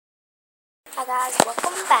Hi guys,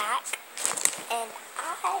 welcome back, and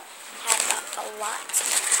I have a lot.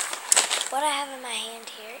 What I have in my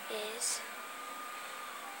hand here is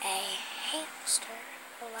a hamster,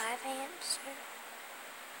 a live hamster.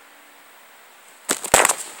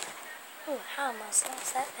 Ooh, I almost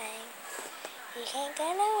lost that thing. You can't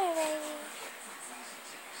go nowhere, baby.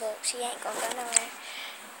 Look, she ain't gonna go nowhere.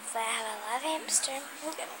 So I have a live hamster.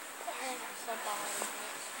 I'm gonna put her in the ball in a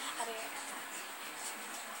minute. I'll be right back.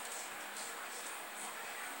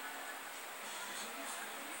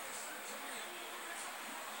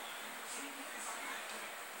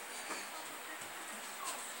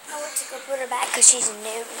 I went to go put her back because she's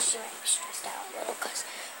new and she might be stressed out a little because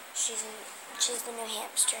she's the new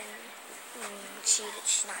hamster and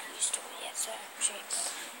she's not used to it yet, so she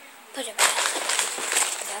put her back.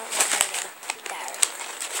 I don't want her to die.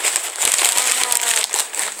 I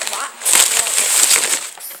have lots more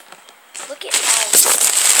things. Look at all this.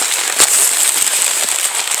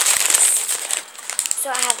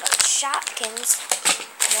 So I have Shopkins.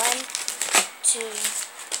 1, 2,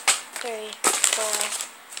 3, 4,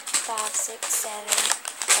 5, 6, 7,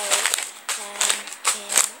 8, 9, 10,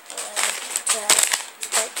 11, 12,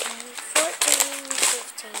 13, 14,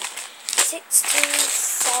 15, 16,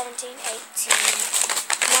 17, 18,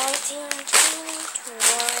 19, 20,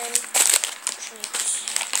 21, 22,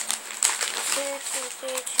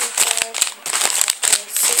 23, 24, 25,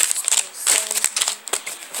 26, 27,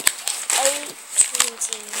 28,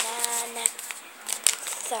 29,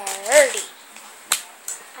 30.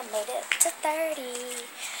 I made it to 30.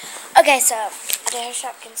 Okay, so I did her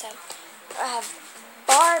Shopkins. So I have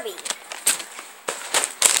Barbie.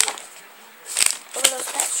 Little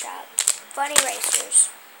Pet Shop. Funny Racers.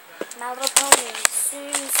 My Little Pony.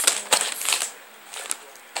 Soon Sings.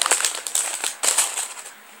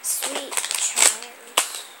 Sweet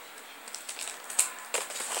Charms.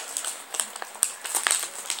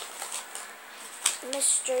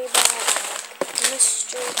 Mystery Bag.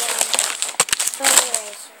 Mystery Bag. Funny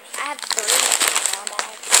Racers. I have 3 mystery brown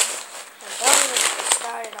bags. And don't even get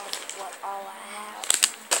started on what all I have.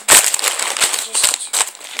 I just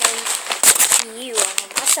named you on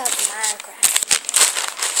them. I still have Minecraft.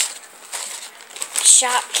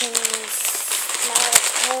 Shopkins, My Little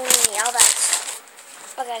Pony, all that stuff.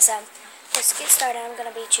 Okay, so let's get started. I'm going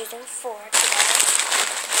to be choosing 4 today.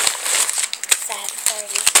 So I have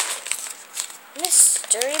 30.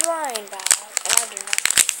 Mystery blind bag. And I do not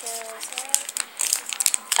feel that.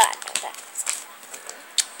 No, that's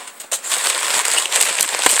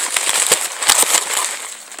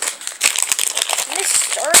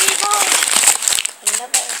Mystery blind.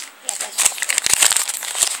 Another, yeah, that's true.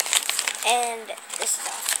 And this is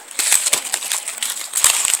awesome.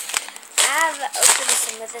 I've opened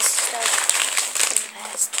some of this stuff in the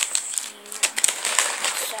past few,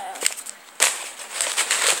 so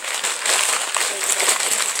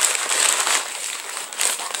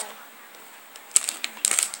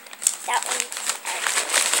that one,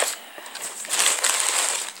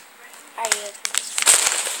 are you open this one?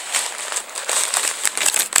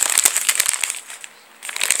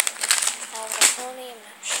 My Little Pony, I'm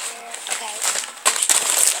not sure. Okay,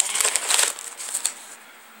 where is that?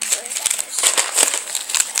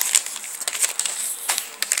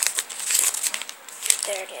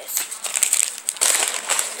 There it is.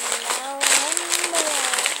 Now one more.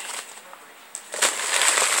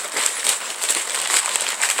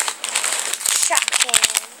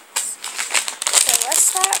 Shopkins. So let's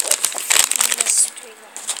start with the mystery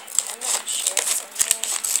one. I'm not sure it's in there.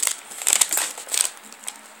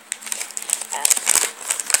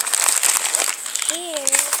 Here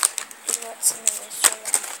is what's in the mystery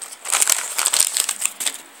one.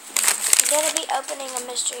 I'm going to be opening a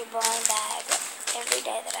mystery blind bag every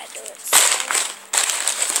day that I do it. So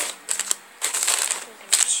I'm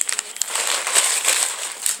going to choose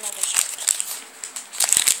another Shopkins.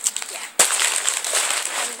 Yeah.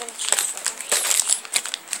 I'm going to choose Funny Racers.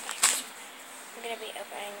 I'm going to be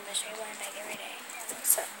opening a mystery blind bag every day.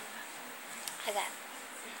 So, like that.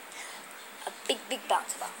 A big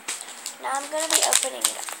bounce ball. Now I'm going to be opening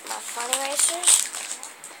my Funny Racers.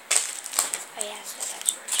 Oh yeah, so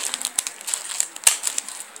that's right.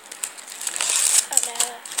 Oh no.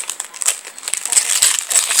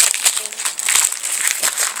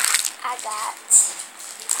 I got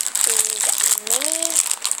these mini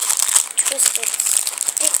twisted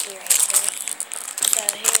sticky racers. So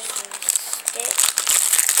here's the stick.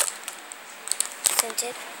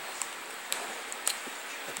 Scented.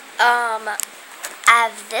 I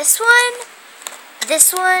have this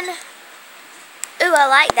one. Ooh, I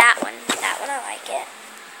like that one. That one, I like it.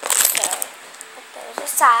 So, put those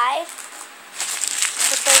aside.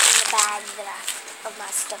 Put those in the bag bag of my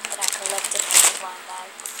stuff that I collected from the blind bag.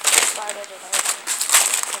 I started it over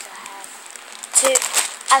because I had two.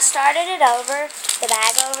 I started it over, the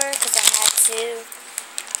bag over, because I had two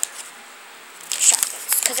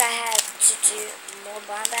shotguns. Because I had to do more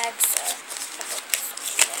blind bags, so I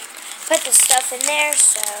put the stuff in there,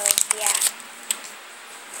 so yeah.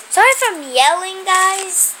 Sorry if I'm yelling,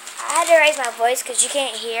 guys. I had to raise my voice because you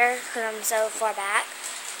can't hear because I'm so far back.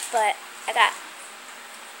 But I got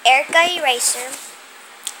Erica Eraser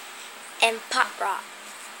and Pop Rock.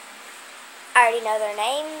 I already know their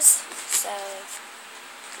names, so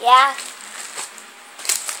yeah.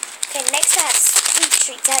 Okay, next I have Sweet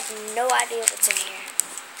Treats. I have no idea what's in here.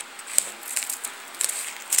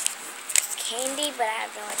 It's candy, but I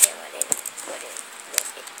have no idea what it is.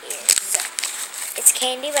 It's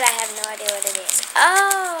candy, but I have no idea what it is.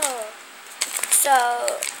 Oh!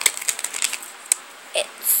 So,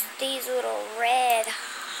 it's these little red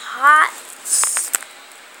hots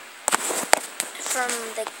from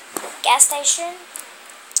the gas station.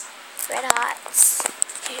 Red hots.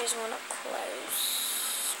 Here's one up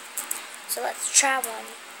close. So let's try one.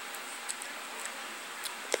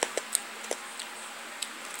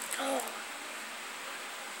 Oh.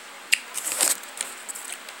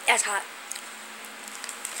 That's hot.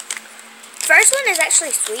 First one is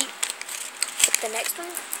actually sweet. The next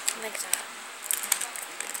one makes it hot.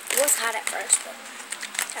 It was hot at first, but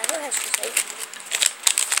I really have some sweet.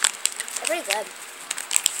 They're pretty good.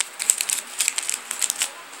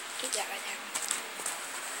 Keep that right there.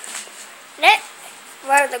 Next,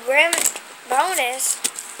 for the Grim bonus,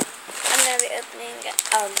 I'm going to be opening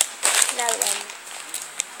another one.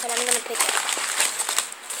 But I'm going to pick it.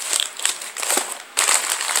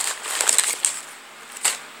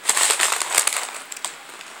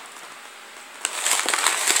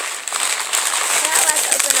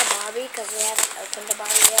 Because we haven't opened the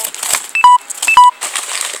Barbie yet.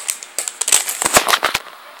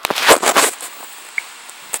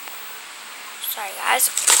 Sorry guys.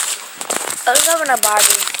 Let's open a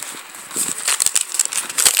Barbie.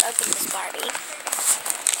 Let's open this Barbie.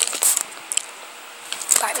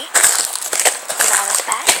 Barbie. Put all this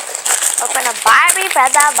back. Open a Barbie for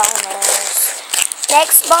the bonus.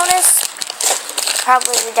 Next bonus,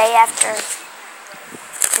 probably the day after.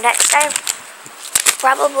 Next day.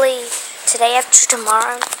 Probably today after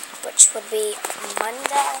tomorrow, which would be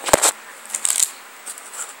Monday.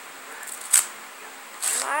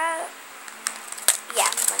 Tomorrow? Yeah,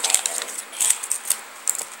 Monday.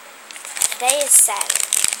 Today is Saturday.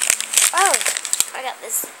 Oh, I got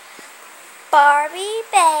this Barbie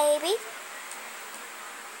baby.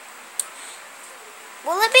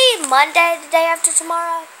 Will it be Monday the day after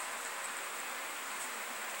tomorrow?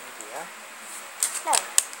 Yeah. No.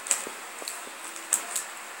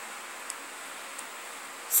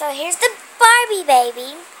 So here's the Barbie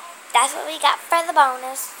baby. That's what we got for the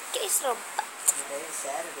bonus. Get his little butt. Today is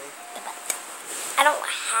Saturday. The butt. I don't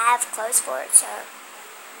have clothes for it, so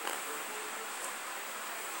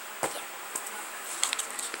yeah.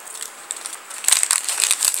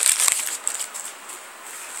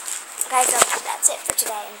 Okay, so that's it for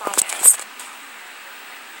today, and bye guys.